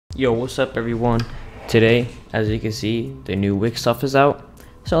Yo, what's up everyone? Today, as you can see, the new Wick stuff is out.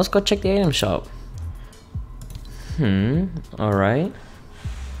 So let's go check the item shop. Alright.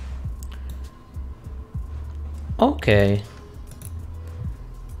 Okay.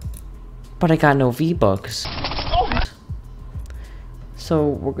 But I got no V-Bucks.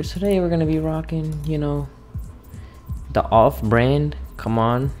 So today we're gonna be rocking, you know, the off-brand. Come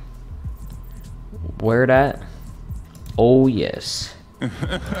on. Wear that. Oh yes.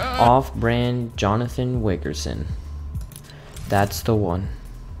 Off-brand Jonathan Wickerson. That's the one.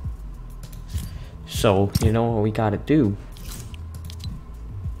 So, you know what we gotta do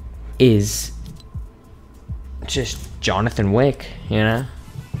is just Jonathan Wick, you know?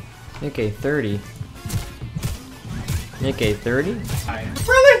 Nick A30. Nick A30?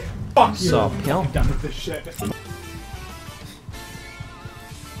 Really? Fuck you. Sup, pimp? I'm done with this shit.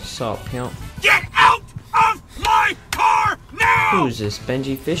 Sup, pimp? Get out of my car now! Who's this?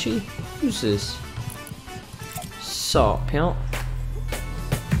 Benji Fishy? Who's this? Sup, pimp?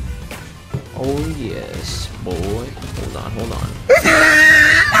 Oh yes, boy. Hold on.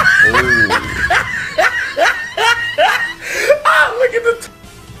 Ah, look at the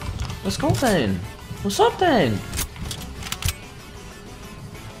Let's go then. What's up then?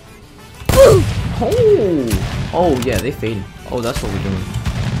 Oh yeah, they faded. Oh, that's what we're doing.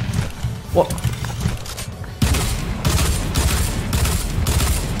 What?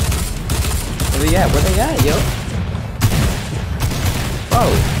 Where they at, yo? Bro.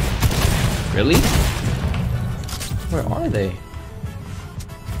 Really? Where are they?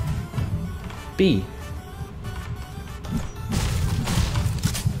 B.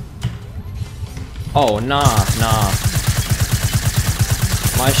 Oh, nah.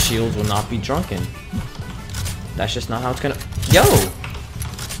 My shields will not be drunken. That's just not how it's gonna... Yo!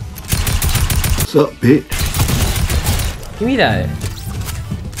 What's up, bitch? Give me that.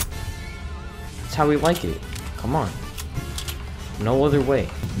 That's how we like it. Come on. No other way.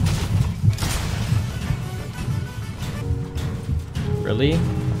 Really?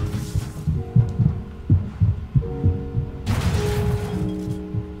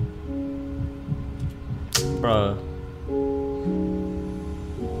 Bruh.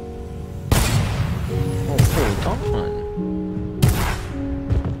 Oh, hold on.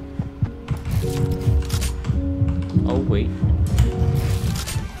 Oh, wait.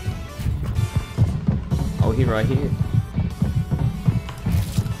 Oh, he right here.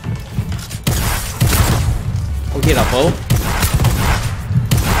 Oh, get up, Bo.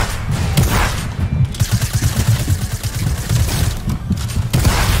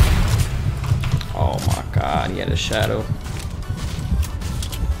 Oh my god, he had a shadow.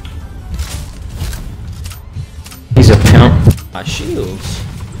 He's a pimp. My shields.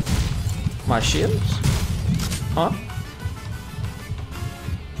 My shields? Huh?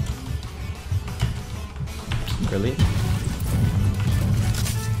 Really?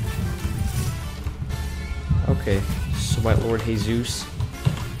 Okay. Sweat Lord Jesus.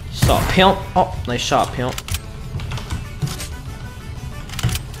 Stop, pimp. Oh, nice shot, pimp.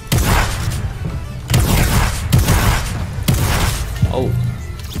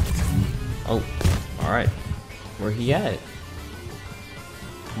 Oh, alright. Where he at?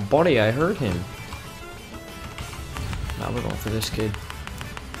 Buddy, I heard him. Now we're going for this kid.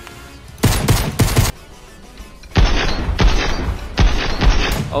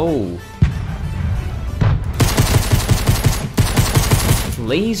 Oh.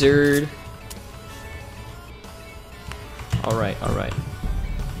 Lasered. Alright.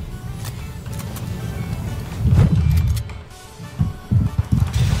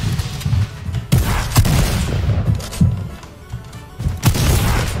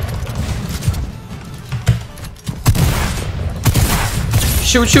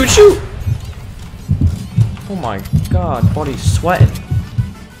 Shoot! Oh my god, body's sweating.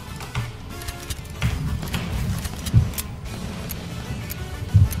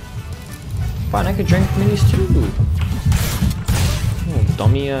 Fine, I could drink minis too. Oh,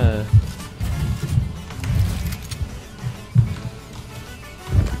 dummy,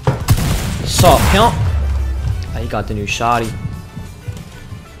 Sup, pimp? Ah, he got the new shotty.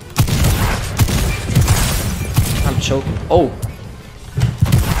 I'm choking. Oh!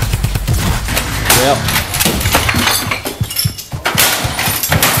 Yep.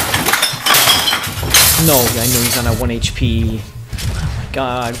 No, I know he's on a 1 HP. Oh my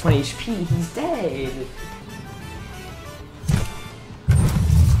god, 1 HP, he's dead.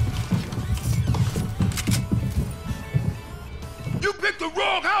 You picked the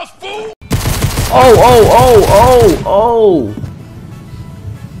wrong house, fool! Oh!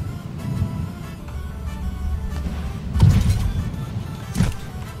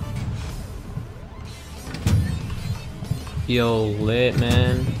 Yo, lit,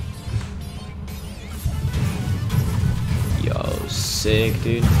 man. Yo, sick,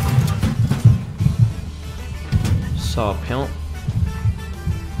 dude. Saw a pimp.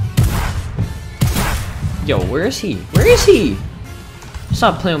 Yo, where is he? Where is he?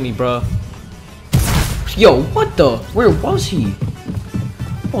 Stop playing with me, bro. Yo, what the? Where was he?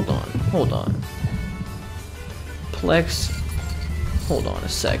 Hold on, hold on. Plex. Hold on a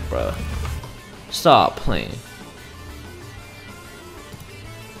sec, bro. Stop playing.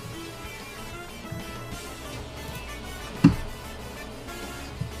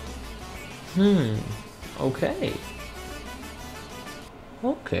 Okay.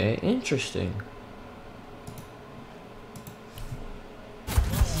 Okay, interesting.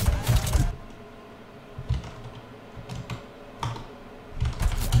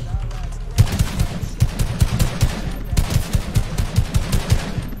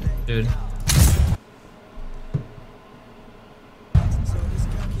 Dude.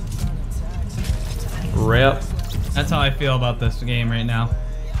 Rip. That's how I feel about this game right now.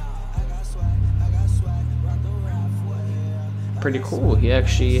 Pretty cool. He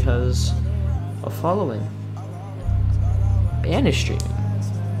actually has a following. And is streaming.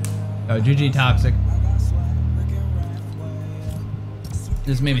 Oh, GG Toxic.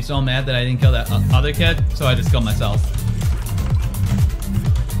 This made me so mad that I didn't kill that other kid, so I just killed myself.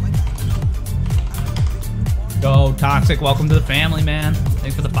 Go Toxic, welcome to the family, man.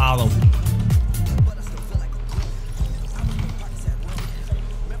 Thanks for the follow.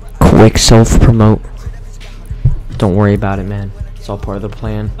 Quick self-promote. Don't worry about it, man. It's all part of the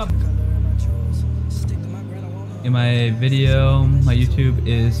plan. In my video, my YouTube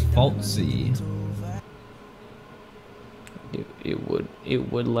is faulty.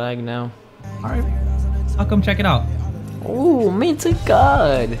 It would lag now. Alright. I'll come check it out. Oh, me to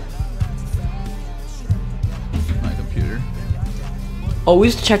God. My computer. Oh,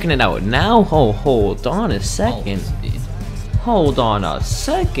 he's checking it out now? Oh, hold on a second. Faulty. Hold on a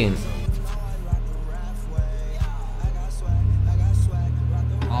second.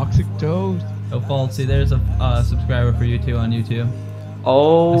 Toxic toast. Oh, faulty. There's a subscriber for you too on YouTube.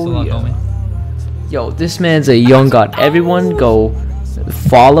 Oh, yeah. Homie. Yo, this man's a young god. Everyone go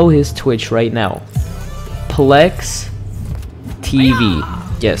follow his Twitch right now. Plex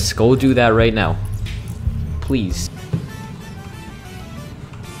TV. Yes, go do that right now. Please.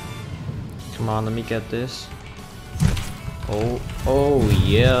 Come on, let me get this. Oh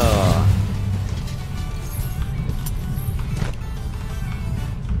yeah.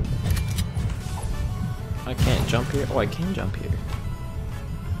 I can't jump here. Oh, I can jump here.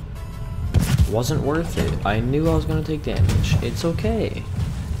 Wasn't worth it. I knew I was gonna take damage. It's okay.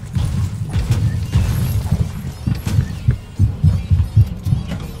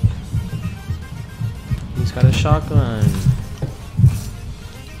 He's got a shotgun.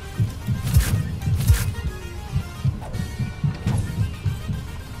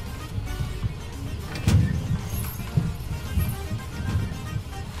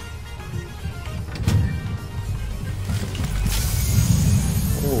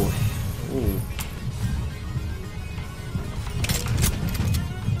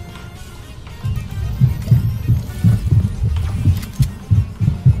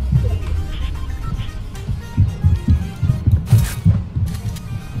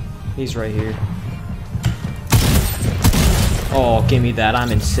 He's right here. Oh, give me that.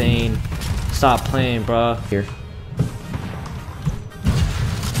 I'm insane. Stop playing, bruh. Here.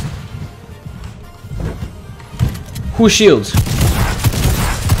 Who shields?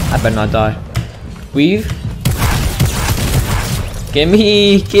 I better not die. Weave.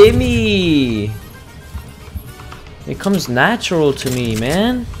 Gimme! Gimme! It comes natural to me,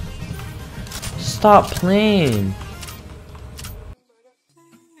 man. Stop playing.